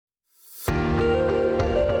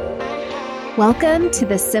Welcome to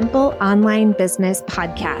the Simple Online Business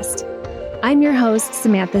Podcast. I'm your host,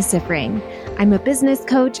 Samantha Sifring. I'm a business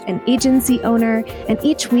coach and agency owner, and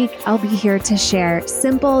each week I'll be here to share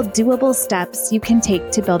simple, doable steps you can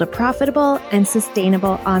take to build a profitable and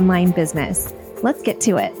sustainable online business. Let's get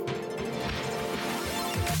to it.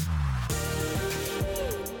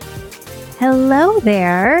 Hello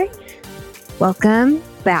there. Welcome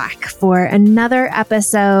back for another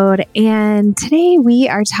episode. And today we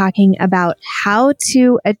are talking about how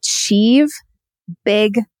to achieve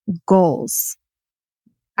big goals.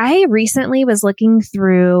 I recently was looking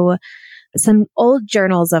through some old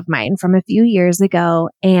journals of mine from a few years ago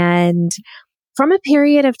and from a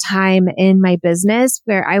period of time in my business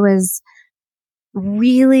where I was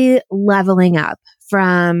really leveling up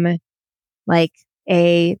from like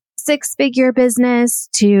a six-figure business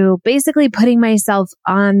to basically putting myself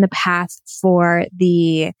on the path for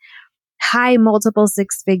the high multiple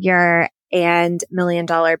six-figure and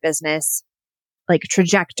million-dollar business like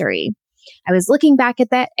trajectory. I was looking back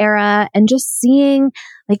at that era and just seeing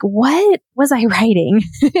like, what was I writing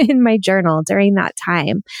in my journal during that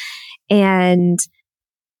time? And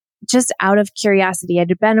just out of curiosity, it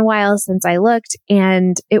had been a while since I looked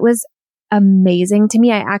and it was amazing to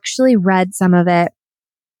me. I actually read some of it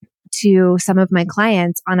to some of my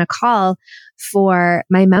clients on a call for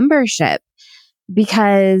my membership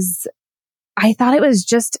because I thought it was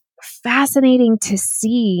just fascinating to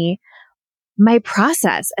see my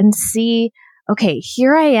process and see, okay,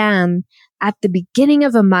 here I am at the beginning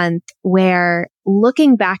of a month where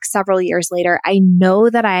looking back several years later, I know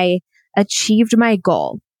that I achieved my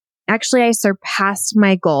goal. Actually, I surpassed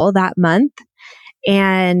my goal that month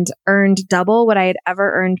and earned double what I had ever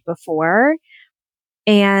earned before.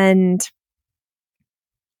 And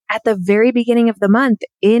at the very beginning of the month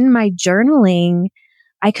in my journaling,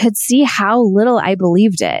 I could see how little I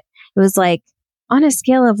believed it. It was like on a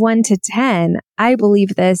scale of 1 to 10, I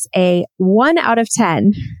believe this a 1 out of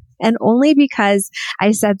 10. And only because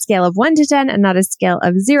I said scale of 1 to 10 and not a scale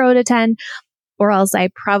of 0 to 10, or else I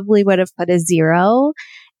probably would have put a 0.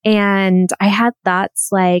 And I had thoughts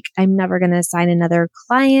like, I'm never going to sign another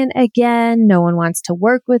client again. No one wants to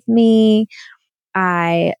work with me.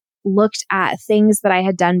 I looked at things that I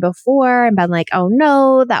had done before and been like, oh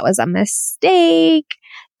no, that was a mistake.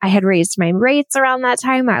 I had raised my rates around that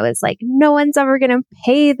time. I was like, no one's ever going to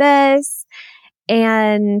pay this.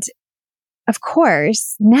 And of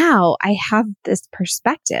course, now I have this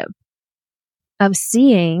perspective of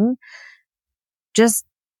seeing just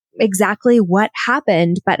exactly what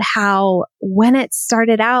happened, but how when it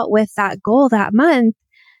started out with that goal that month,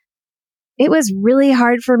 it was really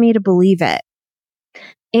hard for me to believe it.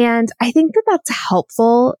 And I think that that's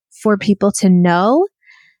helpful for people to know,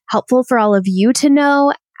 helpful for all of you to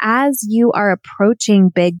know as you are approaching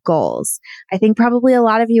big goals. I think probably a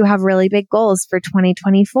lot of you have really big goals for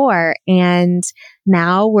 2024. And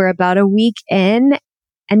now we're about a week in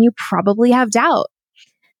and you probably have doubt.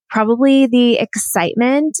 Probably the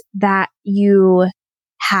excitement that you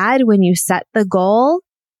had when you set the goal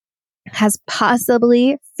has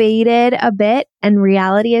possibly faded a bit and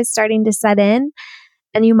reality is starting to set in.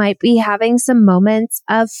 And you might be having some moments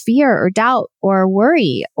of fear or doubt or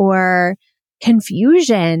worry or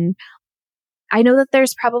confusion. I know that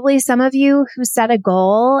there's probably some of you who set a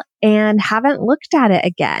goal and haven't looked at it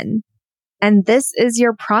again. And this is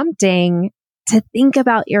your prompting to think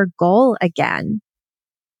about your goal again.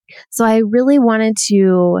 So I really wanted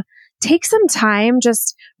to take some time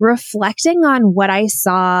just reflecting on what I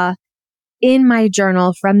saw in my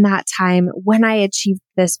journal from that time when I achieved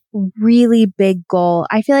this really big goal.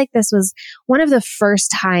 I feel like this was one of the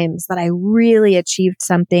first times that I really achieved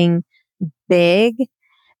something big.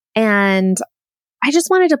 And I just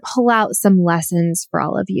wanted to pull out some lessons for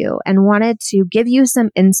all of you and wanted to give you some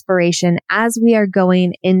inspiration as we are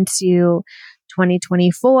going into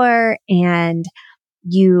 2024 and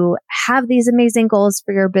you have these amazing goals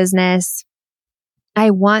for your business. I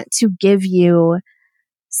want to give you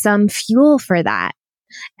some fuel for that.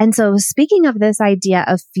 And so speaking of this idea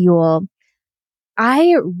of fuel,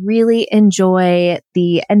 I really enjoy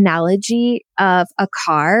the analogy of a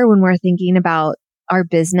car when we're thinking about our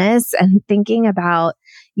business and thinking about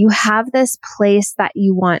you have this place that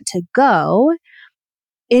you want to go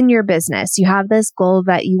in your business. You have this goal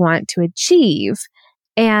that you want to achieve.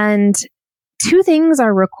 And two things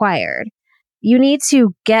are required. You need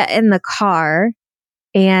to get in the car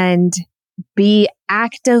and be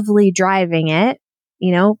actively driving it,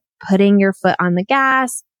 putting your foot on the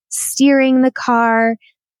gas, steering the car.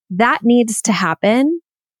 That needs to happen.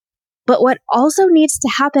 But what also needs to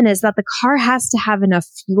happen is that the car has to have enough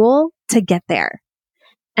fuel to get there.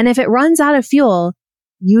 And if it runs out of fuel,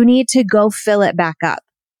 you need to go fill it back up.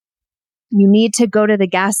 You need to go to the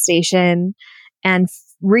gas station and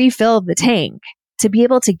refill the tank to be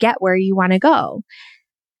able to get where you want to go.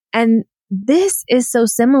 And this is so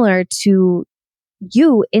similar to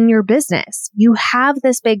you in your business. You have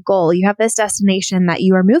this big goal. You have this destination that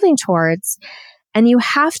you are moving towards, and you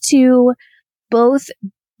have to both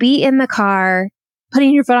be in the car,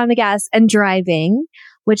 putting your foot on the gas and driving,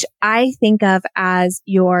 which I think of as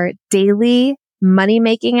your daily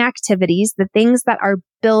money-making activities, the things that are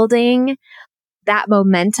building that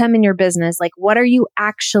momentum in your business. Like, what are you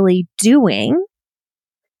actually doing?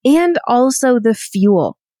 And also the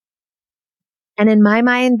fuel. And in my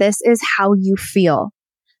mind, this is how you feel.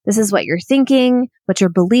 This is what you're thinking, what you're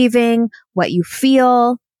believing, what you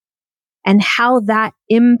feel, and how that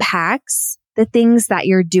impacts the things that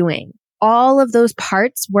you're doing. All of those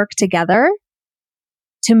parts work together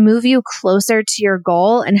to move you closer to your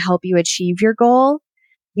goal and help you achieve your goal.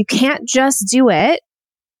 You can't just do it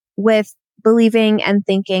with believing and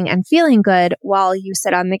thinking and feeling good while you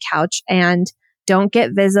sit on the couch and don't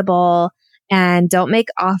get visible and don't make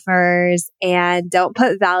offers and don't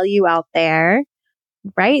put value out there,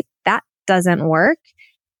 right? That doesn't work.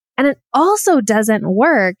 And it also doesn't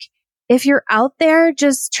work if you're out there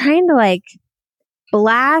just trying to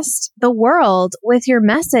blast the world with your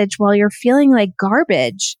message while you're feeling like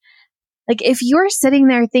garbage. Like, if you're sitting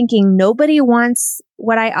there thinking nobody wants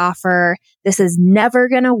what I offer, this is never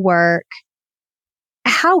going to work,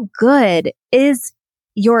 how good is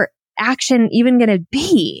your action even going to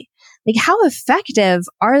be? Like, how effective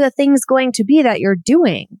are the things going to be that you're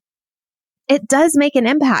doing? It does make an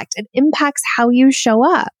impact. It impacts how you show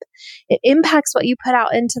up. It impacts what you put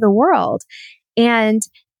out into the world. And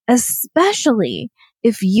especially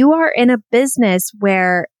if you are in a business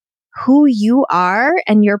where who you are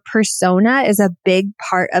and your persona is a big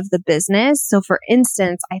part of the business. So for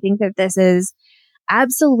instance, I think that this is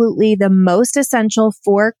absolutely the most essential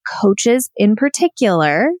for coaches in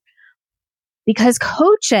particular, because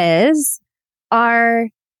coaches are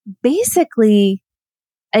basically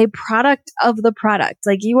a product of the product.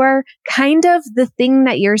 Like, you are kind of the thing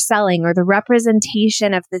that you're selling, or the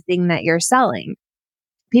representation of the thing that you're selling.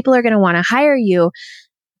 People are going to want to hire you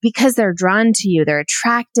because they're drawn to you. They're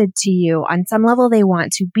attracted to you. On some level, they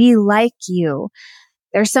want to be like you.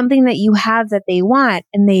 There's something that you have that they want,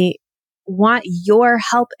 and they want your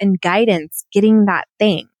help and guidance getting that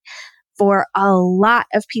thing. For a lot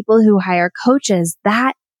of people who hire coaches,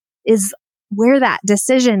 that is where that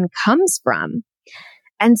decision comes from.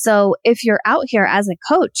 And so if you're out here as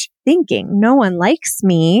a coach thinking no one likes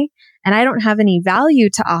me and I don't have any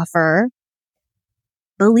value to offer,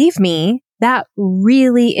 believe me, that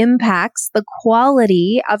really impacts the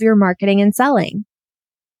quality of your marketing and selling.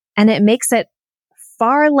 And it makes it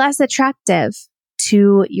far less attractive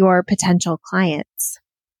to your potential clients.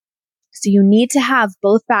 So you need to have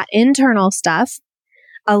both that internal stuff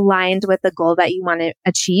aligned with the goal that you want to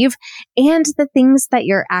achieve and the things that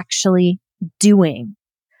you're actually doing.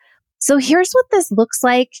 So here's what this looks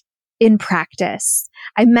like in practice.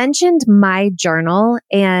 I mentioned my journal,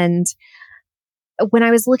 and when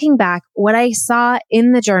I was looking back, what I saw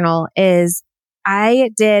in the journal is I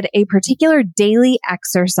did a particular daily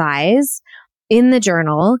exercise in the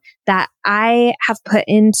journal that I have put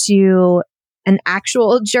into an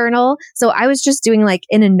actual journal. So I was just doing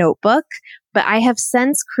in a notebook, but I have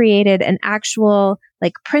since created an actual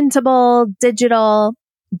printable digital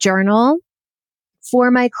journal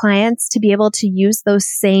for my clients to be able to use those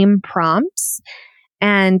same prompts,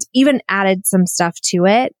 and even added some stuff to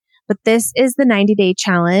it. But this is the 90-day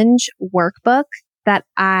challenge workbook that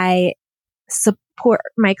I support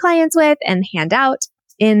my clients with and hand out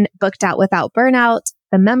in Booked Out Without Burnout,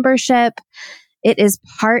 the membership. It is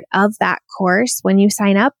part of that course when you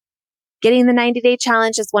sign up. Getting the 90-day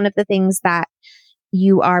challenge is one of the things that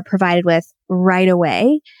you are provided with right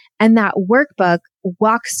away. And that workbook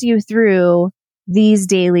walks you through these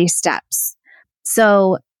daily steps.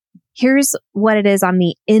 So here's what it is on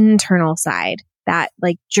the internal side, that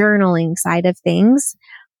journaling side of things.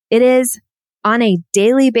 It is on a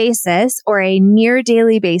daily basis or a near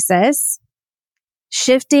daily basis,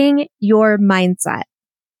 shifting your mindset.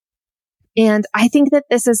 And I think that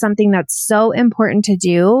this is something that's so important to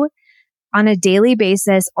do on a daily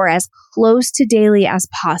basis, or as close to daily as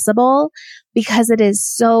possible, because it is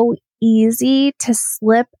so easy to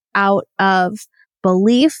slip out of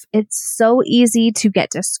belief. It's so easy to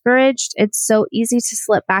get discouraged. It's so easy to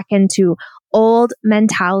slip back into old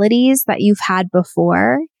mentalities that you've had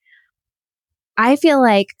before. I feel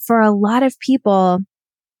like for a lot of people,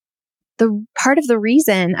 the part of the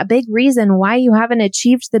reason, a big reason why you haven't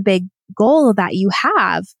achieved the big goal that you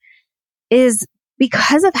have is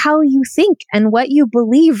because of how you think and what you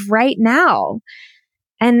believe right now.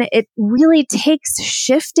 And it really takes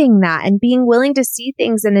shifting that and being willing to see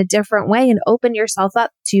things in a different way and open yourself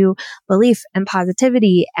up to belief and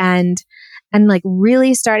positivity and like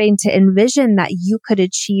really starting to envision that you could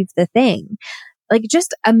achieve the thing. Like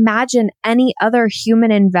just imagine any other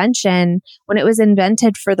human invention when it was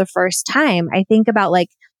invented for the first time. I think about like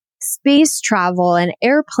space travel and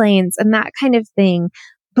airplanes and that kind of thing.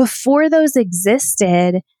 Before those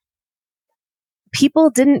existed, people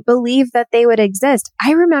didn't believe that they would exist.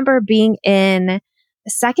 I remember being in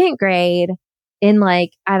second grade in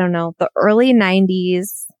like, I don't know, the early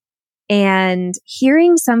 90s and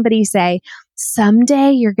hearing somebody say,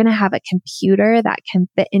 someday you're going to have a computer that can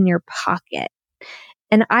fit in your pocket.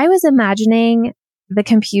 And I was imagining the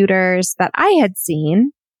computers that I had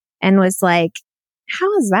seen and was like,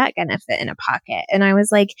 how is that going to fit in a pocket? And I was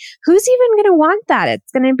like, who's even going to want that?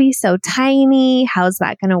 It's going to be so tiny. How's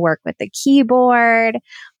that going to work with the keyboard?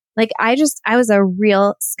 Like, I was a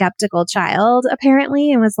real skeptical child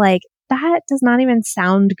apparently and was like, that does not even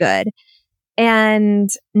sound good. And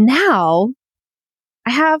now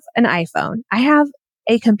I have an iPhone. I have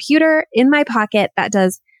a computer in my pocket that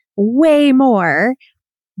does way more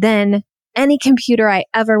than any computer I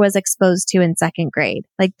ever was exposed to in second grade.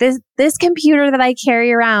 Like this computer that I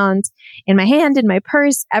carry around in my hand, in my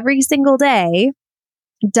purse every single day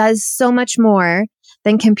does so much more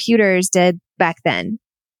than computers did back then.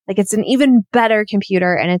 Like it's an even better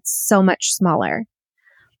computer and it's so much smaller.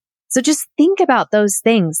 So just think about those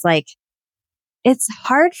things. Like it's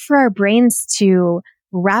hard for our brains to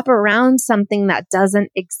wrap around something that doesn't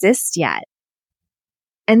exist yet.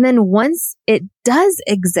 And then once it does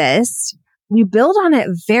exist, we build on it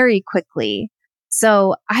very quickly.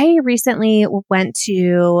 So I recently went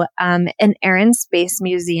to an Air and Space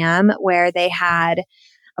Museum where they had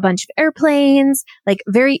a bunch of airplanes, like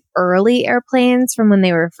very early airplanes from when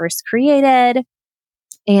they were first created.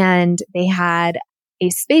 And they had a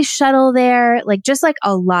space shuttle there, like just like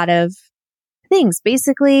a lot of things,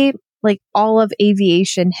 basically like all of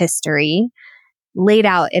aviation history laid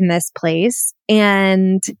out in this place.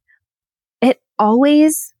 And it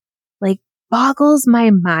always like boggles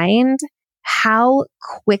my mind how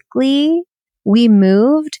quickly we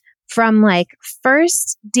moved from like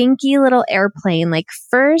first dinky little airplane, like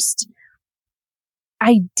first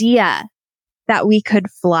idea that we could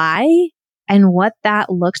fly and what that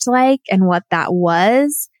looked like and what that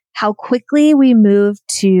was, how quickly we moved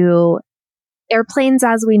to airplanes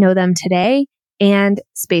as we know them today and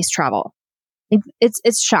space travel.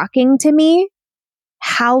 It's shocking to me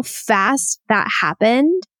how fast that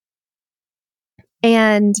happened.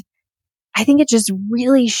 And I think it just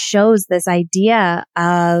really shows this idea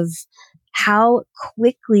of how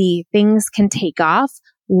quickly things can take off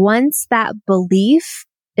once that belief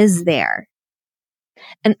is there.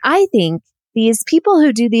 And I think these people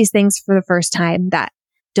who do these things for the first time that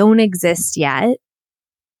don't exist yet,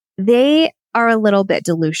 they are a little bit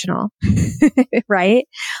delusional, right?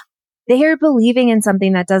 They are believing in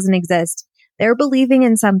something that doesn't exist. They're believing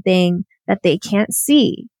in something that they can't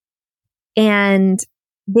see. And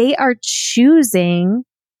they are choosing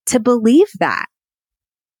to believe that.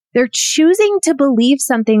 They're choosing to believe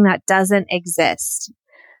something that doesn't exist.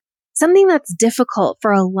 Something that's difficult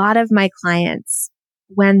for a lot of my clients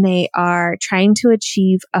when they are trying to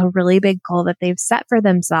achieve a really big goal that they've set for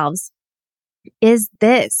themselves is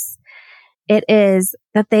this. It is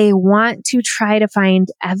that they want to try to find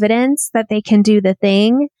evidence that they can do the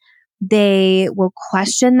thing. They will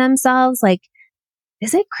question themselves like,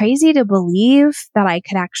 is it crazy to believe that I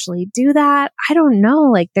could actually do that? I don't know.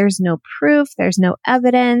 Like there's no proof. There's no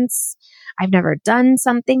evidence. I've never done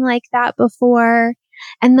something like that before.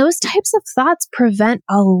 And those types of thoughts prevent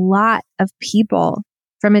a lot of people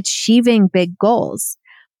from achieving big goals.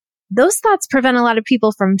 Those thoughts prevent a lot of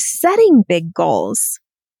people from setting big goals.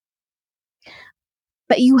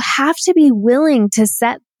 But you have to be willing to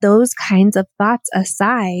set those kinds of thoughts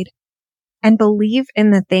aside and believe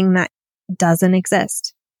in the thing that doesn't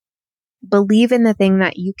exist. Believe in the thing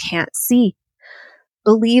that you can't see.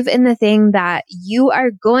 Believe in the thing that you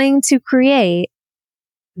are going to create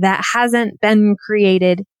that hasn't been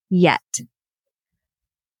created yet.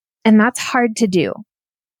 And that's hard to do.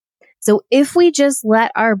 So if we just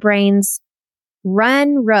let our brains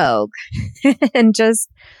run rogue and just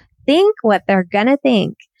think what they're going to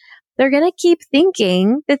think, they're going to keep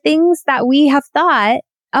thinking the things that we have thought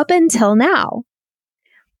up until now.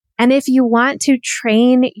 And if you want to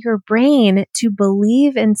train your brain to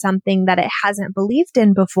believe in something that it hasn't believed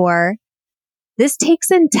in before, This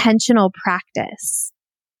takes intentional practice.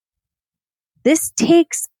 This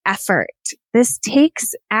takes effort. This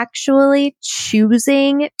takes actually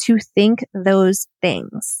choosing to think those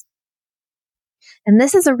things. And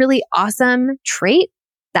this is a really awesome trait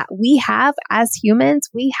that we have as humans.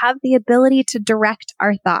 We have the ability to direct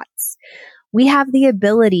our thoughts. We have the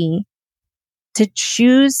ability to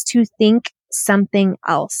choose to think something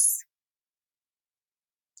else.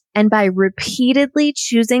 And by repeatedly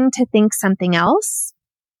choosing to think something else,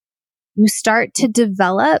 you start to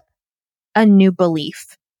develop a new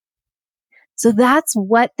belief. So that's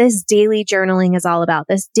what this daily journaling is all about.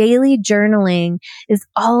 This daily journaling is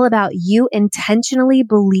all about you intentionally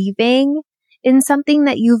believing in something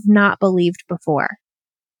that you've not believed before.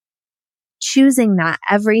 Choosing that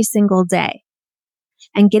every single day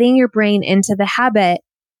and getting your brain into the habit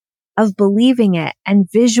of believing it and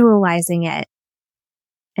visualizing it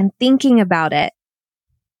and thinking about it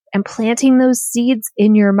and planting those seeds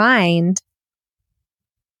in your mind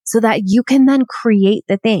so that you can then create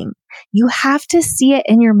the thing. You have to see it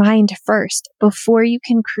in your mind first before you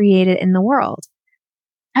can create it in the world.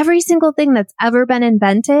 Every single thing that's ever been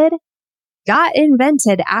invented got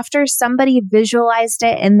invented after somebody visualized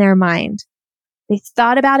it in their mind. They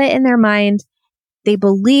thought about it in their mind, they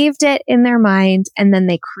believed it in their mind, and then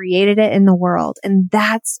they created it in the world. And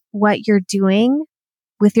that's what you're doing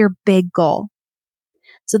with your big goal.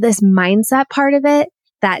 So this mindset part of it,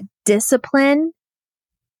 that discipline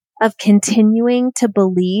of continuing to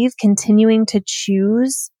believe, continuing to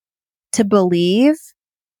choose to believe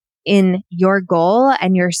in your goal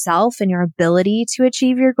and yourself and your ability to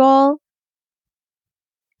achieve your goal,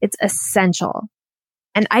 it's essential.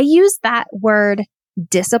 And I use that word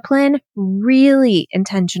discipline really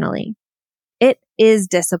intentionally. It is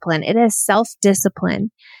discipline. It is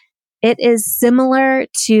self-discipline. It is similar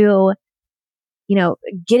to,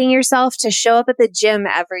 getting yourself to show up at the gym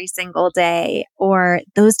every single day or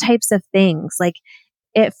those types of things. Like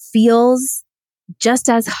it feels just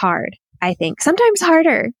as hard, I think. Sometimes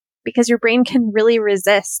harder because your brain can really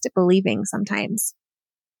resist believing sometimes.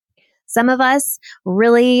 Some of us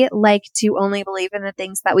really like to only believe in the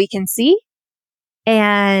things that we can see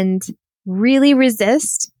and really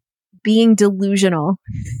resist being delusional.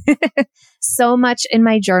 So much in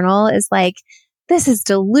my journal is like, this is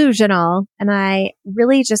delusional. And I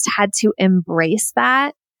really just had to embrace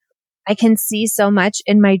that. I can see so much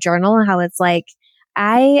in my journal how it's like,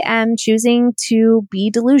 I am choosing to be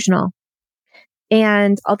delusional.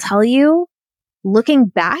 And I'll tell you, looking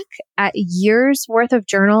back at years worth of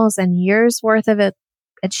journals and years worth of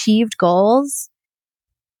achieved goals,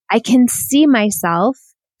 I can see myself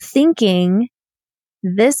thinking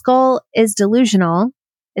this goal is delusional.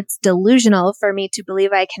 It's delusional for me to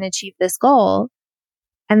believe I can achieve this goal.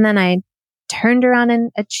 And then I turned around and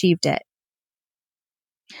achieved it.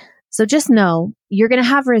 So just know you're going to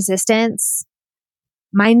have resistance.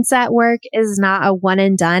 Mindset work is not a one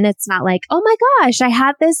and done. It's not like, oh my gosh, I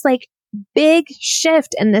had this like big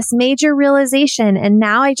shift and this major realization, and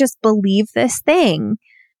now I just believe this thing.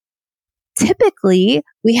 Typically,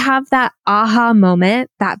 we have that aha moment,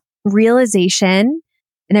 that realization,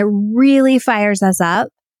 and it really fires us up.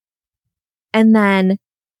 And then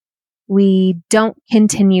we don't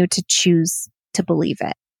continue to choose to believe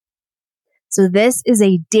it. So this is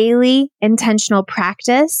a daily intentional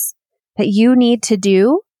practice that you need to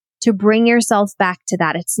do to bring yourself back to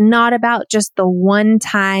that. It's not about just the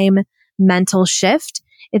one-time mental shift.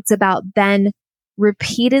 It's about then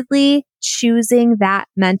repeatedly choosing that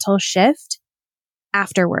mental shift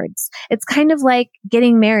afterwards. It's kind of like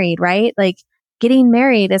getting married, right? Like getting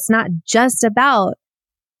married, it's not just about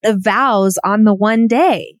the vows on the one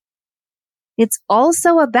day. It's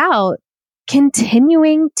also about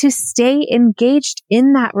continuing to stay engaged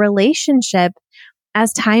in that relationship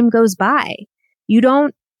as time goes by. You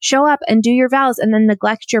don't show up and do your vows and then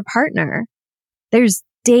neglect your partner. There's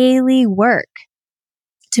daily work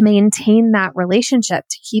to maintain that relationship,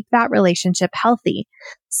 to keep that relationship healthy.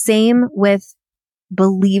 Same with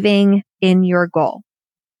believing in your goal.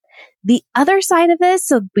 The other side of this,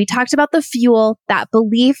 so we talked about the fuel. That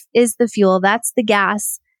belief is the fuel. That's the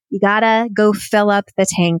gas. You gotta go fill up the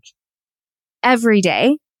tank every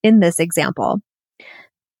day in this example.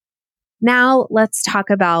 Now let's talk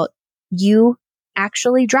about you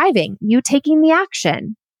actually driving, you taking the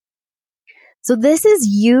action. So this is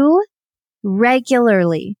you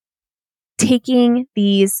regularly taking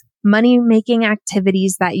these money-making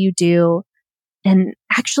activities that you do and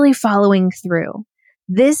actually following through.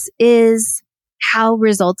 This is how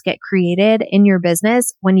results get created in your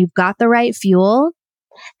business when you've got the right fuel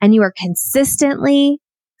and you are consistently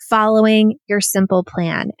following your simple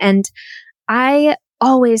plan. And I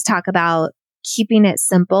always talk about keeping it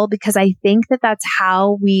simple because I think that that's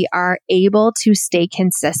how we are able to stay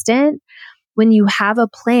consistent. When you have a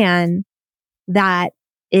plan that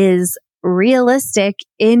is realistic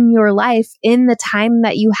in your life, in the time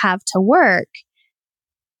that you have to work,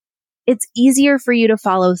 it's easier for you to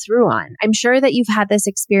follow through on. I'm sure that you've had this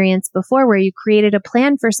experience before where you created a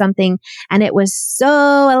plan for something and it was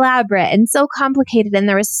so elaborate and so complicated and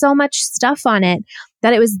there was so much stuff on it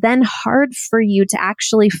that it was then hard for you to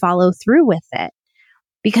actually follow through with it,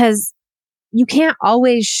 because you can't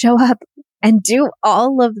always show up and do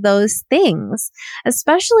all of those things,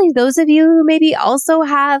 especially those of you who maybe also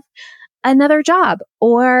have another job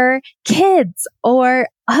or kids or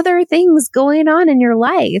other things going on in your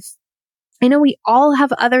life. I know we all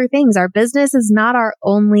have other things. Our business is not our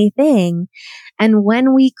only thing. And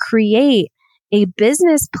when we create a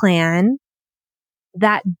business plan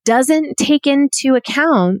that doesn't take into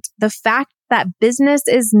account the fact that business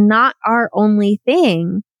is not our only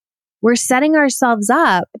thing, we're setting ourselves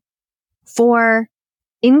up for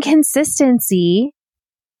inconsistency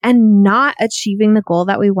and not achieving the goal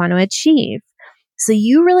that we want to achieve. So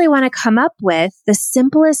you really want to come up with the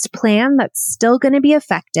simplest plan that's still going to be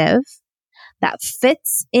effective, that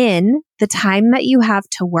fits in the time that you have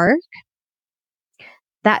to work,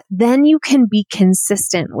 that then you can be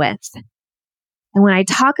consistent with. And when I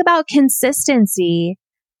talk about consistency,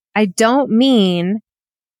 I don't mean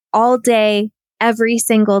all day, every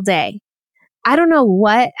single day. I don't know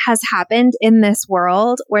what has happened in this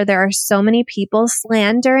world where there are so many people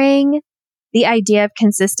slandering the idea of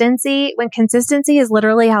consistency, when consistency is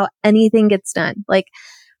literally how anything gets done. Like,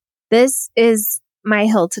 this is my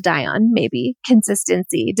hill to die on, maybe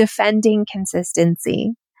consistency, defending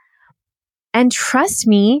consistency. And trust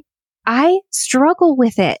me, I struggle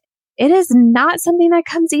with it. It is not something that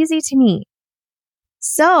comes easy to me.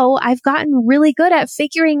 So I've gotten really good at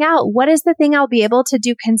figuring out what is the thing I'll be able to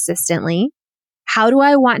do consistently. How do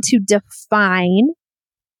I want to define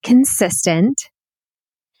consistent?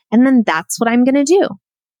 And then that's what I'm going to do.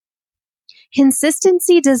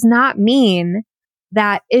 Consistency does not mean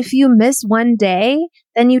that if you miss one day,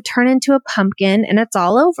 then you turn into a pumpkin and it's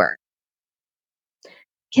all over.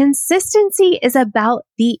 Consistency is about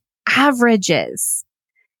the averages.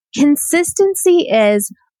 Consistency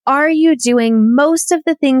is, are you doing most of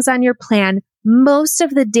the things on your plan most of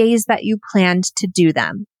the days that you planned to do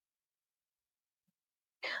them?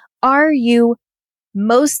 Are you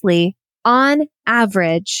mostly, on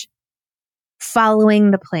average,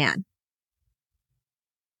 following the plan?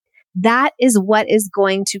 That is what is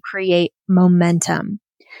going to create momentum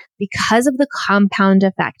because of the compound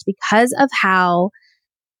effect, because of how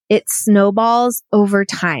it snowballs over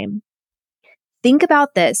time. Think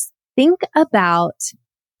about this. Think about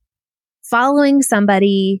following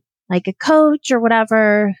somebody like a coach or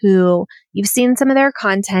whatever who you've seen some of their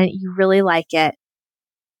content, you really like it.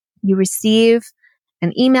 You receive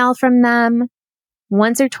an email from them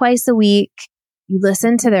once or twice a week. You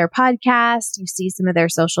listen to their podcast, you see some of their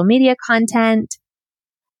social media content,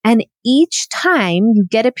 and each time you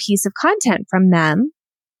get a piece of content from them,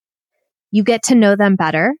 you get to know them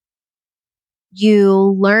better.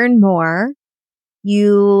 You learn more.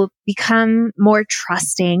 You become more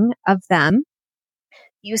trusting of them.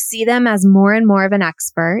 You see them as more and more of an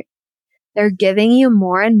expert. They're giving you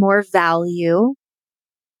more and more value.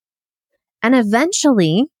 And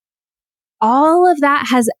eventually, all of that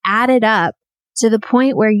has added up to the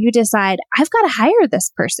point where you decide, I've got to hire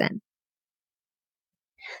this person.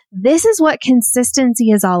 This is what consistency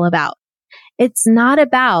is all about. It's not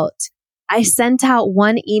about, I sent out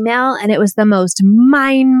one email and it was the most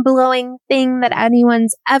mind-blowing thing that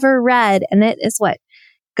anyone's ever read, and it is what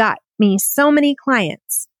got me so many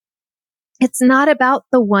clients. It's not about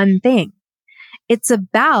the one thing. It's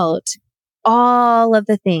about all of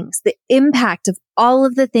the things, the impact of all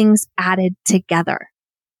of the things added together.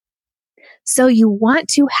 So you want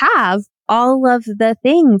to have all of the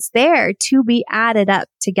things there to be added up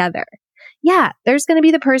together. Yeah, there's going to be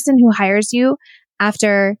the person who hires you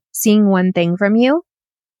after seeing one thing from you.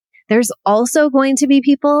 There's also going to be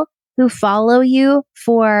people who follow you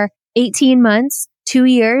for 18 months, 2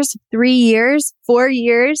 years, 3 years, 4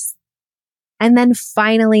 years, and then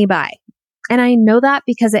finally buy. And I know that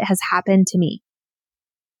because it has happened to me.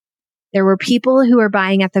 There were people who were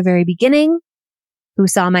buying at the very beginning, who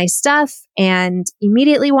saw my stuff and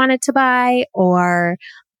immediately wanted to buy, or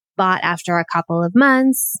bought after a couple of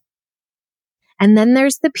months. And then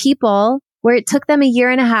there's the people where it took them 1.5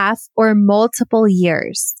 years or multiple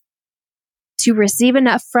years to receive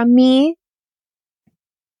enough from me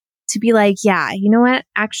to be like, yeah, you know what?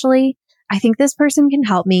 Actually, I think this person can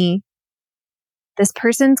help me. this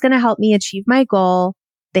person's going to help me achieve my goal.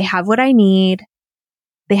 They have what I need.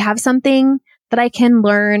 They have something that I can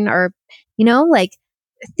learn, or,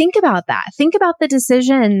 think about that. Think about the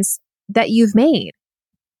decisions that you've made.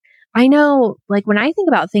 I know, when I think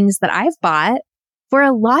about things that I've bought, for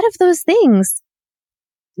a lot of those things,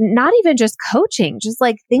 not even just coaching, just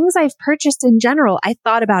things I've purchased in general, I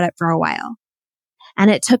thought about it for a while. And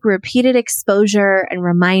it took repeated exposure and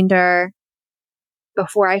reminder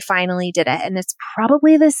before I finally did it. And it's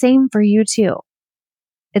probably the same for you too.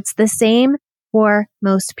 It's the same for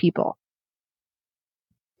most people.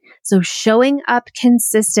 So showing up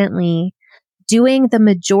consistently, doing the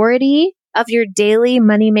majority of your daily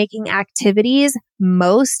money-making activities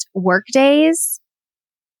most workdays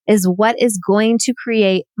is what is going to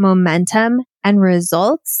create momentum and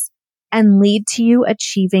results and lead to you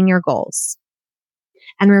achieving your goals.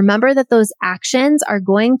 And remember that those actions are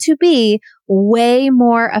going to be way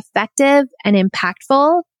more effective and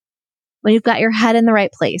impactful when you've got your head in the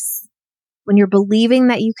right place, when you're believing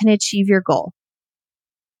that you can achieve your goal.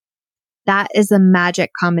 That is a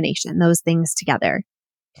magic combination, those things together.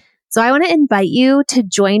 So I want to invite you to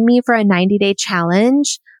join me for a 90-day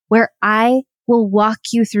challenge where I will walk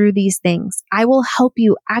you through these things. I will help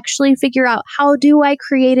you actually figure out, how do I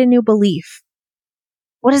create a new belief?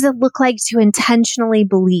 What does it look like to intentionally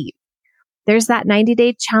believe? There's that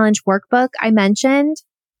 90-day challenge workbook I mentioned.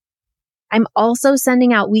 I'm also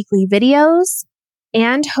sending out weekly videos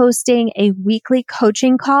and hosting a weekly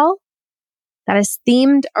coaching call that is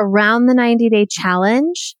themed around the 90-day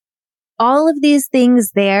challenge. All of these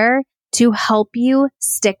things there to help you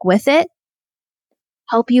stick with it,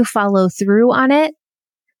 help you follow through on it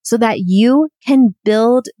so that you can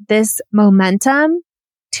build this momentum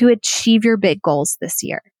to achieve your big goals this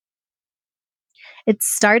year. It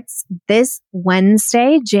starts this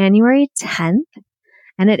Wednesday, January 10th,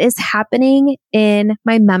 and it is happening in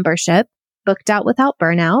my membership, Booked Out Without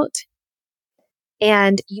Burnout.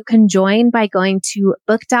 And you can join by going to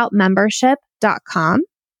bookedoutmembership.com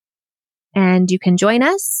and you can join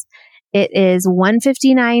us. It is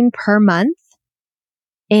 $159 per month.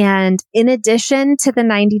 And in addition to the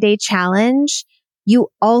 90-day challenge, you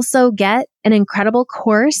also get an incredible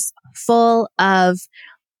course full of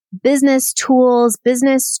business tools,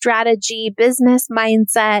 business strategy, business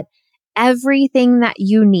mindset, everything that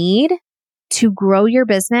you need to grow your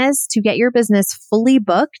business, to get your business fully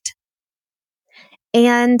booked.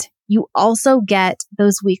 And you also get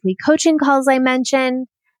those weekly coaching calls I mentioned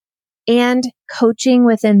and coaching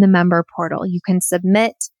within the member portal. You can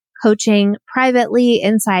submit coaching privately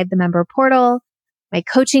inside the member portal. My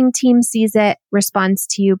coaching team sees it, responds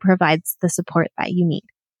to you, provides the support that you need.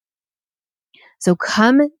 So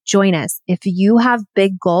come join us. If you have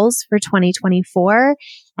big goals for 2024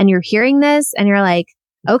 and you're hearing this and you're like,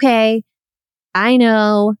 okay, I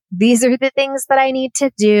know these are the things that I need to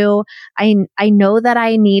do. I know that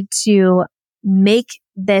I need to make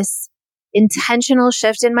this intentional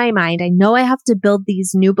shift in my mind. I know I have to build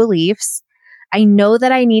these new beliefs. I know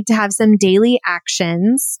that I need to have some daily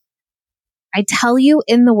actions. I tell you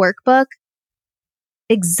in the workbook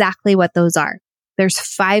exactly what those are. There's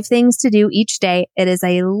 5 things to do each day. It is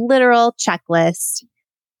a literal checklist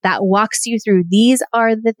that walks you through. These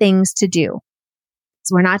are the things to do.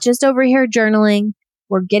 So we're not just over here journaling.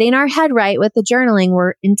 We're getting our head right with the journaling.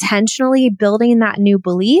 We're intentionally building that new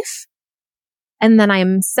belief. And then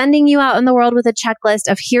I'm sending you out in the world with a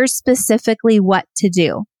checklist of here's specifically what to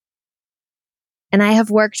do. And I have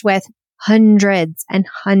worked with hundreds and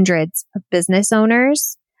hundreds of business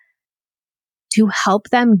owners to help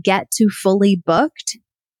them get to fully booked.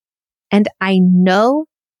 And I know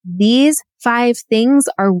these 5 things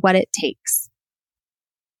are what it takes.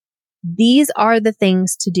 These are the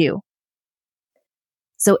things to do.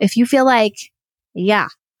 So if you feel like, yeah,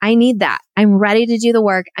 I need that. I'm ready to do the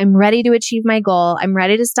work. I'm ready to achieve my goal. I'm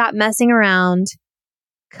ready to stop messing around.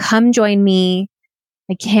 Come join me.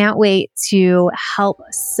 I can't wait to help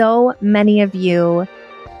so many of you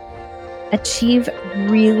achieve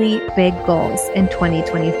really big goals in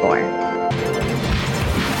 2024.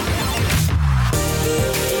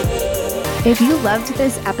 If you loved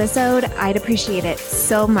this episode, I'd appreciate it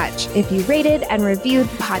so much if you rated and reviewed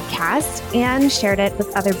the podcast and shared it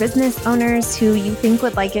with other business owners who you think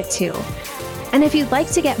would like it too. And if you'd like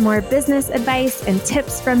to get more business advice and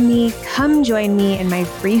tips from me, come join me in my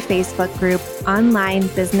free Facebook group, Online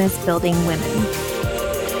Business Building Women.